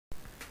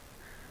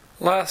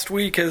Last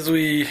week, as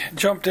we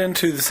jumped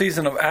into the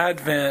season of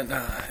Advent,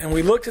 and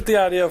we looked at the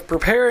idea of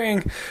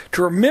preparing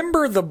to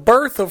remember the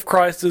birth of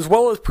Christ as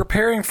well as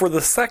preparing for the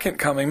second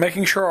coming,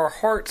 making sure our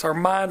hearts, our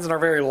minds, and our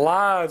very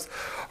lives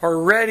are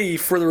ready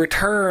for the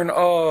return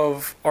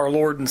of our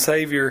Lord and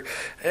Savior.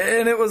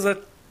 And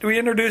we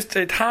introduced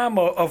a time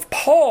of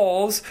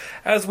pause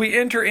as we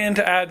enter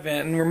into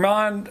Advent and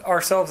remind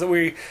ourselves that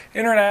we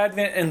enter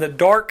Advent in the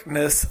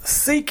darkness,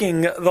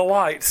 seeking the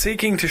light,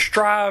 seeking to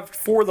strive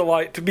for the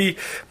light, to be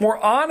more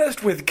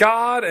honest with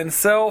God and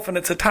self, and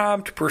it's a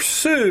time to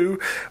pursue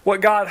what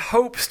God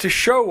hopes to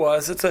show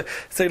us. It's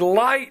a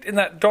light in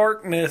that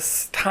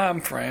darkness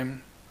time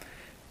frame.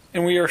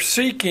 And we are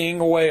seeking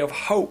a way of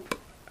hope,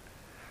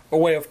 a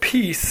way of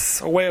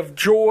peace, a way of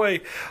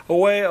joy, a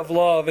way of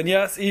love, and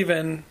yes,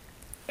 even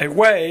a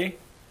way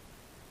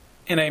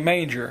in a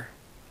manger.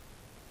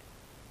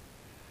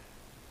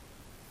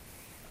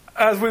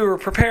 As we were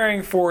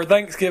preparing for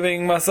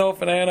Thanksgiving,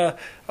 myself and Anna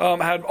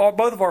had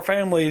both of our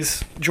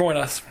families join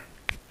us.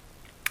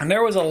 And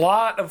there was a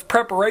lot of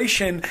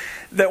preparation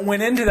that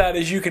went into that,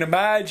 as you can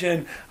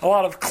imagine. A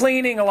lot of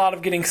cleaning, a lot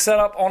of getting set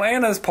up on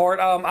Anna's part.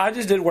 I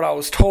just did what I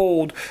was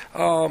told.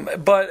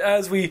 But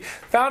as we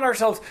found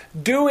ourselves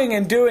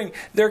doing,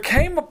 there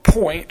came a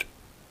point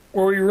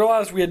where we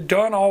realized we had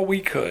done all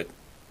we could.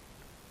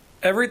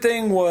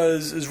 Everything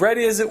was as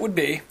ready as it would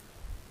be.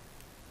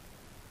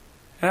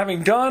 And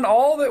having done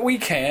all that we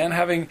can,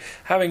 having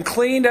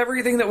cleaned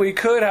everything that we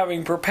could,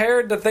 having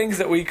prepared the things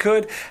that we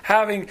could,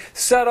 having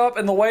set up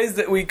in the ways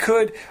that we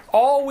could,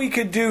 all we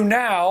could do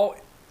now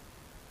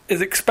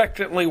is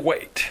expectantly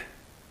wait.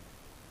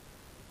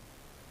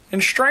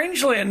 And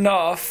strangely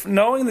enough,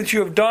 knowing that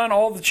you have done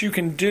all that you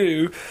can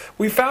do,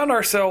 we found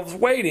ourselves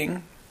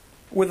waiting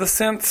with a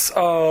sense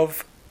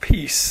of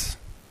peace.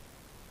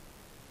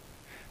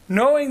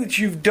 Knowing that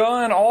you've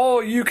done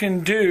all you can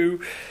do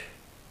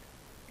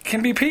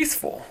can be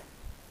peaceful.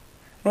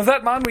 And with that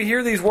in mind, we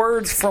hear these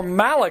words from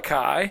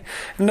Malachi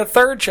in the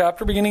 3rd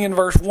chapter, beginning in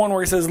verse 1,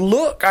 where he says,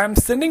 "Look, I am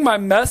sending my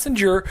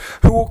messenger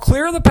who will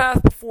clear the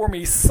path before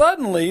me.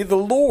 Suddenly the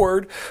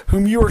Lord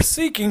whom you are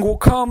seeking will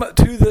come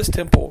to this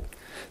temple.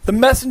 The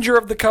messenger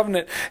of the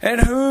covenant, in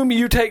whom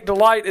you take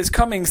delight, is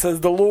coming,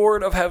 says the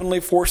Lord of heavenly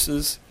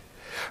forces.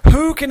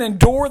 Who can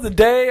endure the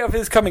day of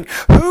his coming?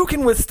 Who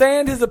can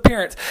withstand his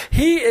appearance?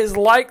 He is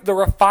like the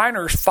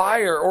refiner's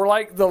fire, or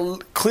like the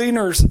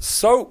cleaner's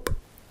soap.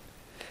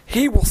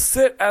 He will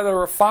sit as a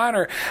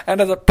refiner and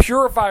as a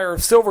purifier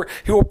of silver.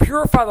 He will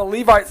purify the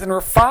Levites and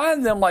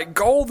refine them like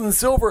gold and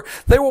silver.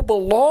 They will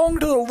belong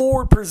to the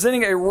Lord,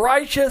 presenting a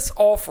righteous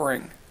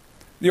offering.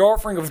 The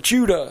offering of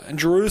Judah and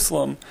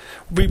Jerusalem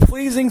will be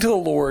pleasing to the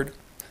Lord,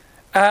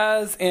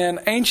 as in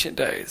ancient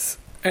days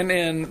and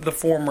in the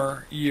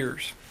former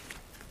years."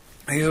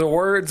 These are the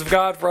words of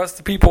God for us,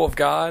 the people of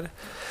God.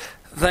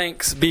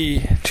 Thanks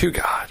be to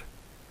God.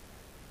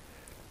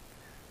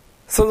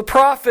 So the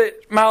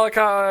prophet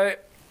Malachi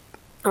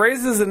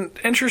raises an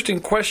interesting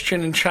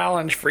question and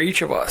challenge for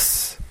each of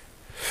us.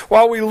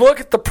 While we look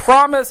at the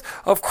promise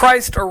of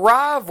Christ's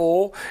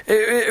arrival,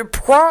 it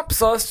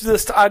prompts us to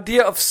this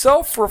idea of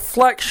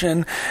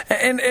self-reflection,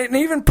 and it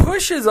even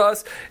pushes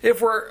us, if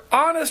we're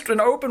honest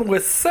and open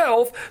with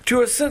self,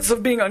 to a sense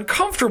of being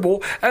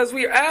uncomfortable as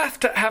we have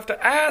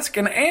to ask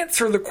and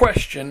answer the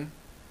question,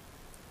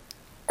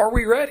 are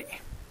we ready?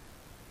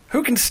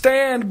 Who can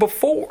stand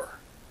before?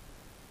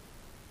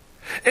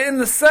 In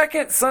the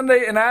second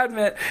Sunday in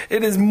Advent,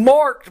 it is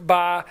marked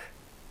by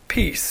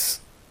peace.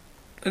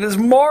 It is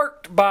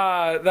marked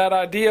by that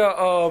idea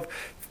of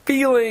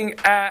feeling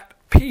at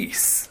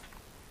peace.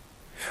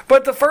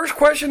 But the first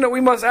question that we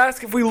must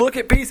ask if we look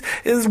at peace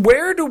is,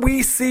 where do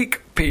we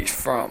seek peace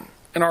from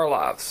in our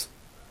lives?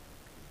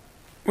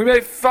 We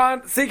may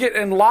seek it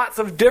in lots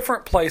of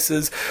different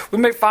places. We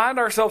may find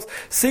ourselves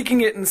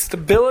seeking it in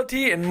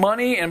stability and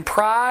money and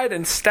pride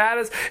and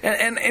status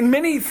and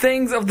many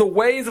things of the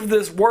ways of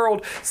this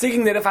world,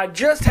 seeking that if I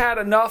just had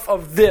enough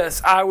of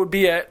this, I would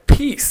be at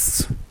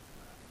peace.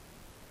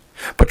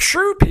 But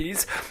true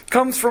peace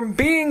comes from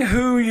being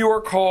who you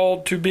are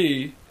called to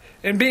be,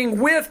 and being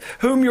with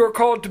whom you are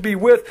called to be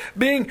with,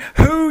 being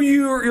who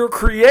your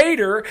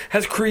Creator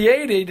has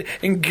created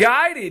and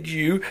guided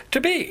you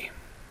to be.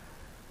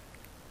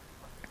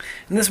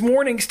 And this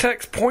morning's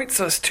text points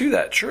us to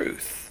that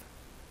truth.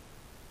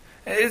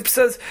 It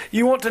says,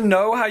 you want to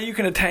know how you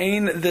can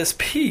attain this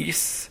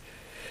peace?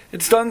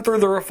 It's done through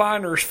the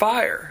refiner's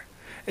fire.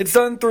 It's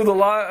done through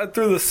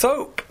the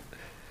soap.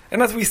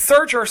 And as we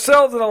search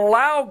ourselves and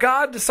allow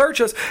God to search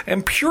us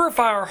and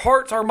purify our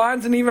hearts, our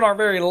minds, and even our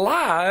very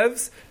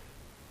lives,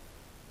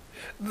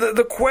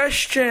 the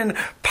question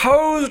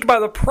posed by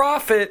the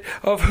prophet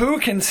of who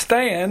can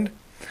stand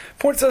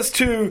points us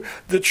to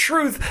the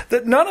truth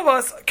that none of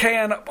us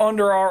can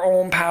under our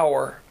own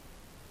power.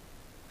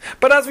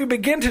 But as we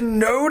begin to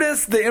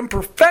notice the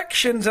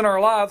imperfections in our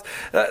lives,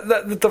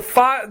 that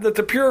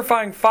the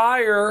purifying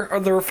fire or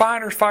the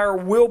refiner's fire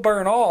will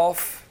burn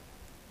off,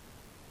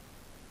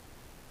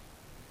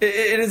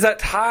 it is that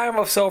time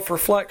of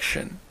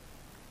self-reflection.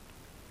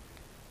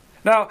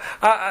 Now,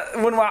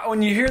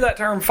 when you hear that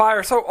term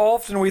fire, so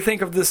often we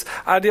think of this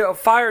idea of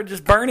fire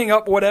just burning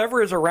up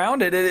whatever is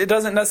around it. It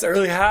doesn't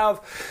necessarily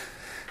have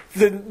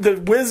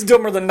the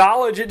wisdom or the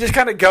knowledge. It just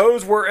kind of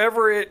goes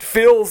wherever it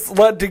feels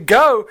led to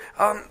go.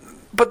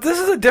 But this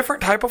is a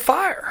different type of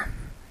fire.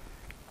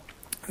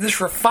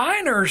 This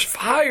refiner's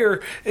fire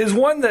is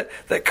one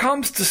that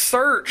comes to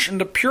search and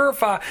to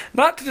purify,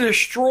 not to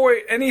destroy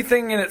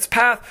anything in its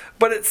path,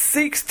 but it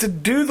seeks to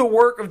do the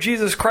work of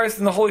Jesus Christ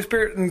and the Holy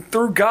Spirit and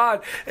through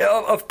God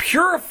of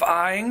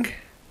purifying,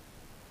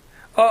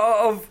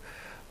 of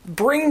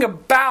bringing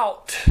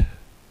about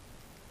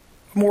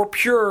more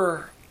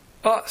pure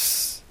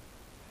us.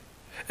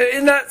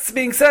 And that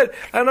being said,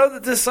 I know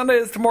that this Sunday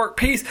is to mark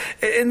peace,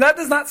 and that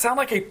does not sound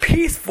like a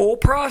peaceful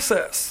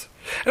process.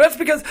 And that's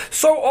because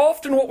so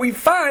often what we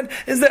find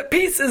is that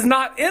peace is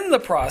not in the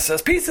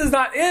process. Peace is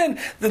not in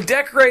the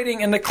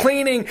decorating and the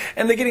cleaning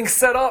and the getting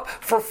set up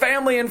for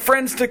family and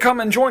friends to come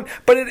and join.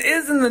 But it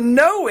is in the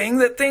knowing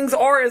that things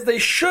are as they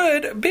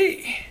should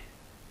be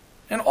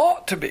and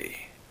ought to be.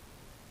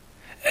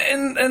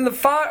 And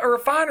the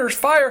refiner's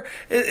fire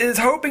is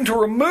hoping to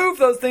remove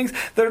those things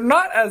that are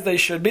not as they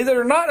should be, that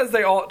are not as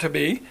they ought to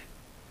be.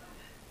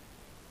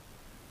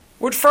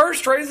 Which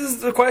first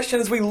raises the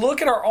question as we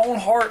look at our own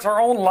hearts, our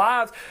own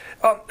lives,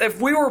 if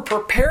we were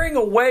preparing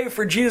a way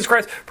for Jesus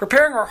Christ,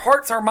 preparing our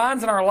hearts, our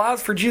minds, and our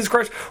lives for Jesus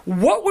Christ,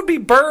 what would be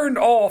burned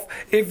off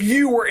if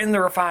you were in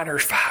the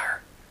refiner's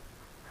fire?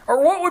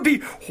 Or what would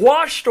be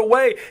washed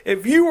away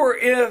if you were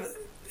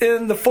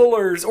in the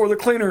fuller's or the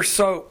cleaner's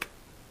soap?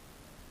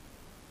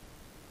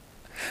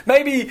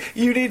 Maybe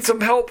you need some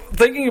help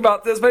thinking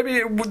about this.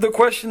 Maybe the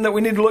question that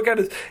we need to look at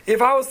is,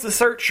 if I was to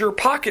search your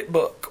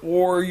pocketbook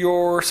or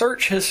your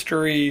search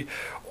history,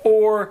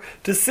 or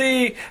to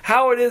see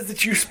how it is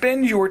that you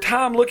spend your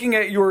time looking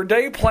at your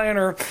day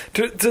planner,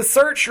 to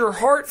search your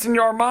hearts and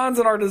your minds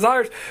and our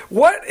desires,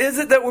 what is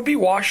it that would be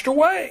washed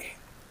away?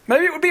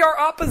 Maybe it would be our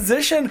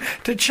opposition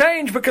to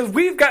change, because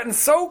we've gotten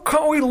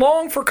we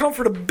long for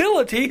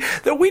comfortability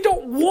that we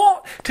don't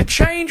want to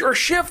change or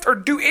shift or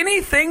do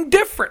anything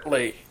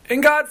differently.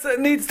 And God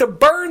needs to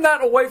burn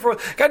that away from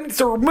us. God needs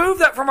to remove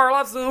that from our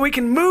lives so that we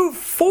can move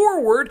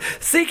forward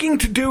seeking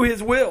to do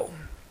His will.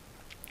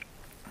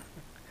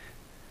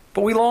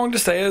 But we long to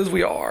stay as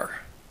we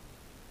are.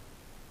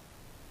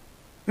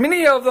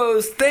 Many of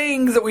those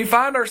things that we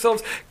find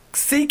ourselves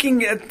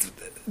seeking at,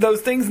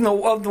 those things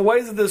of the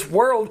ways of this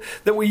world,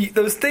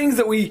 those things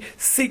that we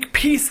seek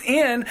peace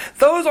in,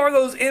 those are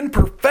those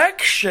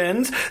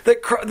imperfections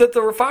that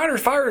the refiner's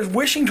fire is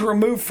wishing to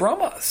remove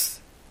from us.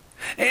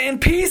 And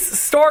peace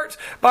starts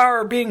by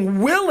our being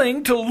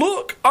willing to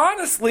look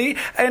honestly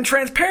and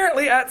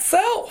transparently at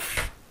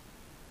self.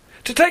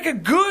 To take a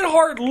good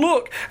hard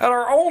look at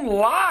our own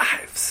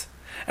lives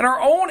and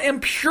our own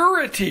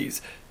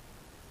impurities.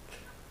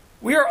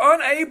 We are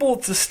unable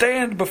to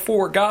stand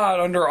before God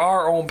under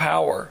our own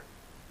power.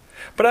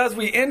 But as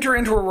we enter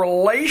into a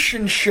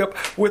relationship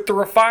with the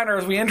refiner,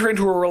 as we enter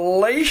into a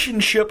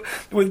relationship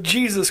with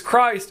Jesus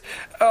Christ,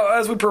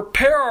 as we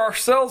prepare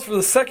ourselves for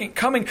the second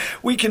coming,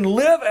 we can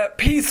live at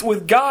peace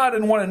with God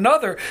and one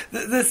another.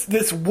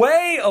 This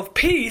way of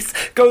peace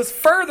goes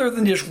further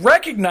than just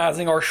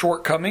recognizing our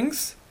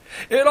shortcomings.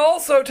 It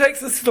also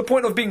takes us to the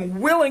point of being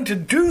willing to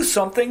do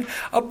something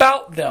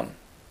about them.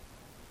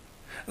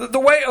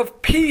 The way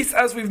of peace,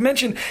 as we've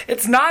mentioned,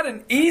 it's not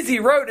an easy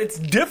road. It's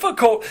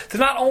difficult to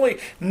not only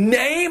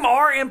name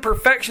our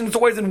imperfections, the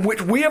ways in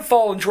which we have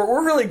fallen short.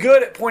 We're really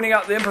good at pointing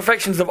out the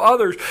imperfections of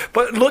others,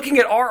 but looking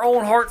at our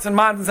own hearts and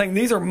minds and saying,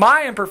 these are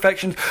my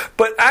imperfections,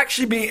 but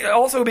actually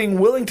also being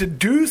willing to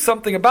do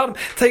something about them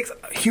takes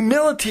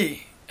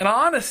humility and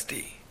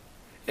honesty.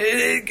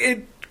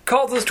 It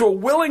calls us to a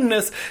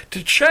willingness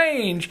to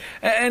change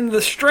and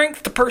the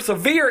strength to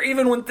persevere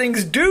even when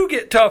things do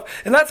get tough.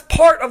 And that's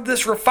part of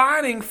this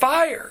refining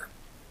fire.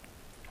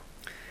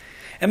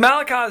 In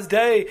Malachi's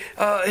day,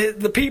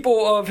 the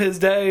people of his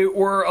day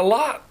were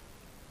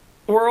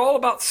all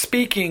about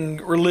speaking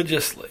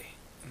religiously.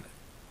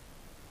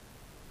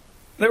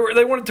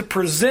 They wanted to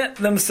present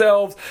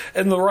themselves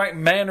in the right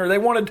manner. They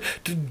wanted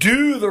to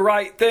do the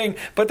right thing,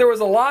 but there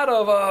wasn't a lot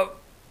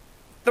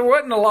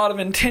of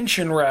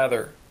intention,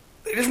 rather.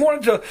 They just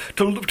wanted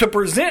to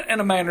present in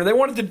a manner. They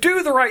wanted to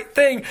do the right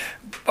thing,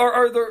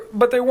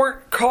 but they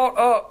weren't caught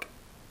up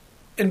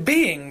in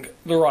being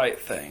the right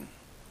thing.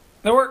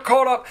 They weren't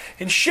caught up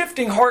in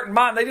shifting heart and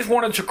mind. They just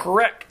wanted to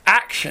correct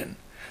action.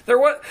 There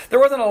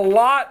wasn't a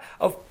lot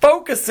of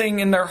focusing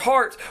in their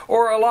hearts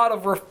or a lot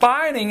of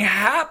refining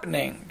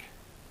happening.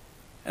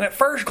 And at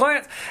first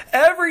glance,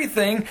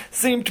 everything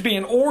seemed to be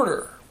in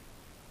order.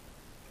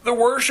 The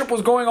worship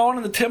was going on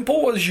in the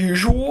temple as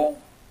usual.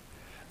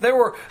 They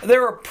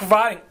were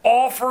providing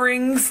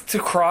offerings to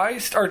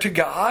Christ or to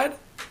God.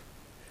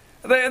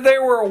 They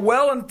were a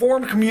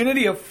well-informed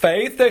community of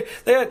faith.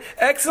 They had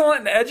excellent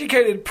and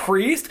educated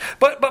priests.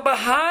 But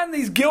behind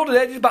these gilded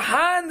edges,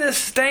 behind this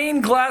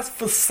stained glass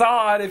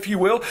facade, if you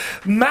will,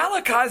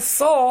 Malachi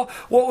saw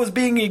what was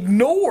being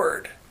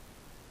ignored,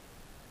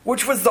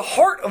 which was the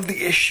heart of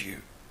the issue.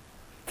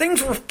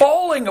 Things were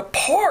falling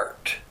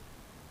apart.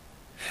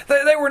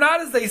 They were not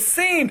as they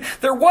seemed.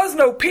 There was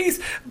no peace,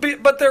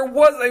 but there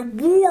was a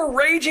war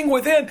raging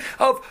within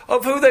of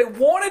who they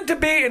wanted to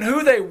be and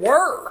who they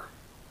were.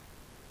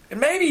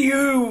 And maybe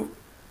you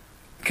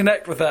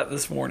connect with that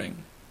this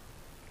morning.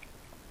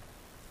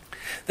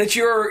 That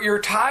you're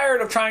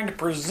tired of trying to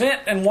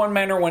present in one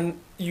manner when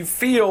you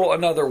feel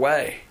another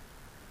way.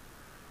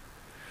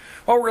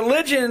 While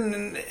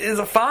religion is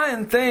a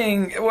fine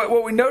thing,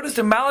 what we noticed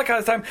in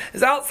Malachi's time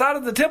is outside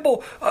of the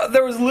temple,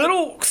 there was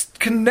little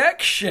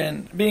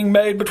connection being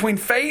made between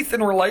faith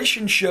and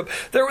relationship.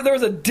 There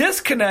was a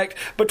disconnect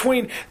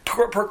between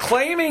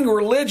proclaiming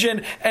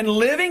religion and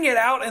living it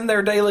out in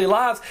their daily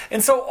lives.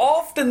 And so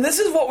often, this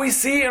is what we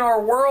see in our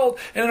world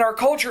and in our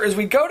culture as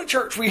we go to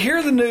church, we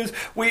hear the news,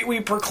 we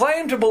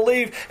proclaim to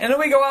believe, and then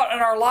we go out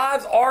and our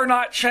lives are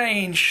not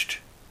changed.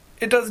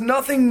 It does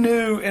nothing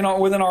new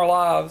within our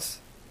lives.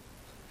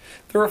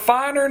 The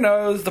refiner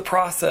knows the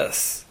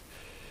process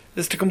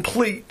is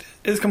complete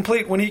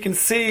when he can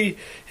see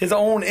his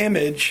own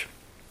image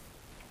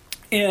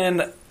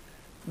in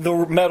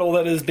the metal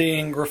that is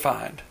being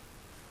refined.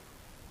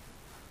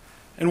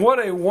 And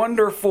what a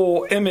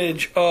wonderful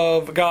image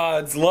of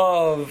God's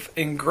love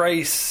and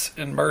grace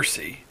and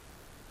mercy.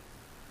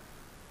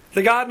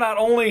 That God not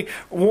only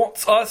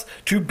wants us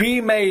to be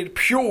made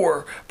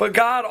pure, but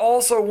God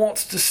also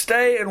wants to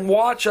stay and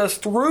watch us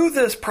through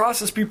this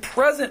process, be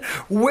present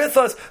with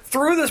us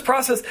through this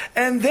process.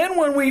 And then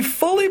when we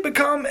fully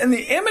become in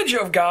the image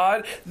of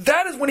God,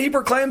 that is when He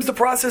proclaims the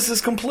process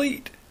is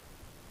complete.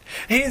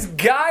 He is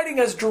guiding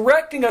us,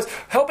 directing us,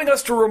 helping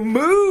us to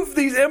remove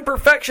these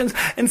imperfections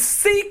and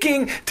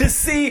seeking to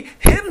see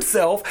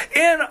Himself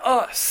in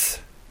us.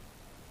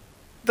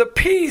 The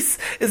peace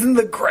is in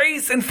the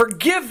grace and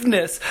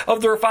forgiveness of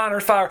the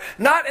refiner's fire,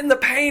 not in the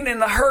pain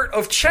and the hurt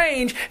of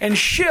change and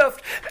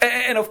shift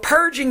and of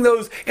purging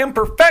those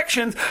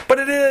imperfections, but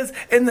it is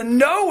in the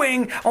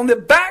knowing on the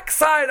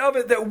backside of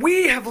it that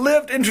we have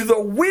lived into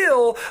the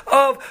will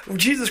of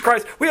Jesus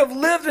Christ. We have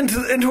lived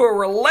into a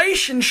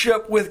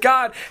relationship with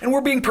God, and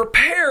we're being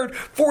prepared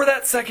for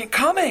that second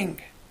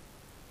coming.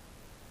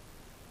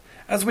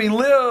 As we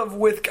live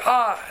with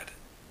God,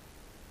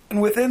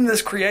 and within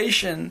this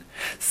creation,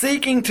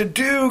 seeking to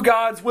do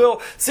God's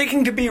will,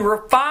 seeking to be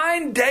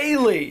refined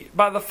daily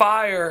by the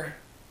fire.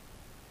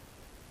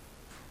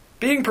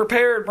 Being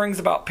prepared brings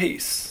about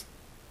peace.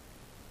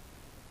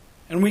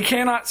 And we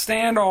cannot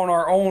stand on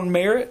our own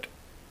merit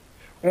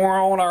or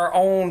on our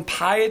own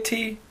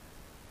piety.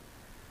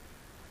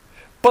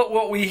 But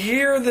what we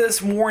hear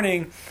this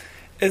morning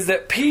is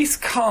that peace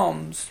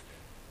comes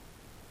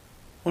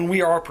when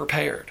we are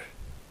prepared.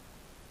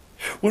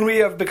 When we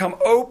have become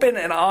open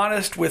and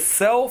honest with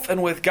self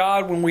and with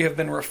God, when we have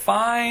been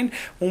refined,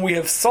 when we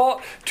have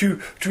sought to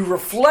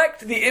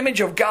reflect the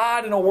image of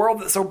God in a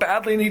world that so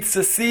badly needs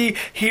to see,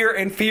 hear,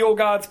 and feel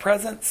God's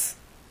presence.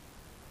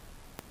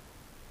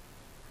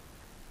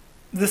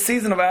 The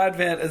season of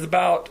Advent is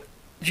about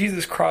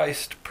Jesus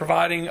Christ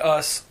providing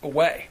us a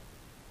way.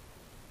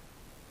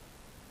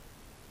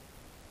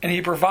 And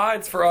He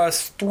provides for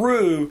us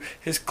through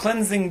His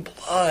cleansing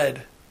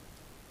blood.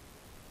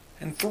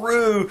 And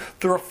through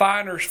the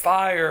refiner's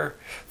fire,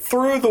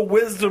 through the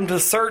wisdom to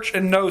search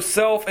and know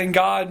self and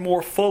God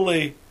more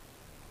fully,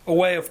 a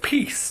way of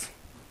peace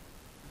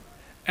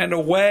and a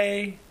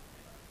way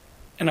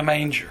in a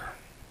manger.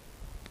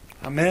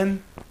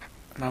 Amen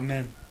and amen.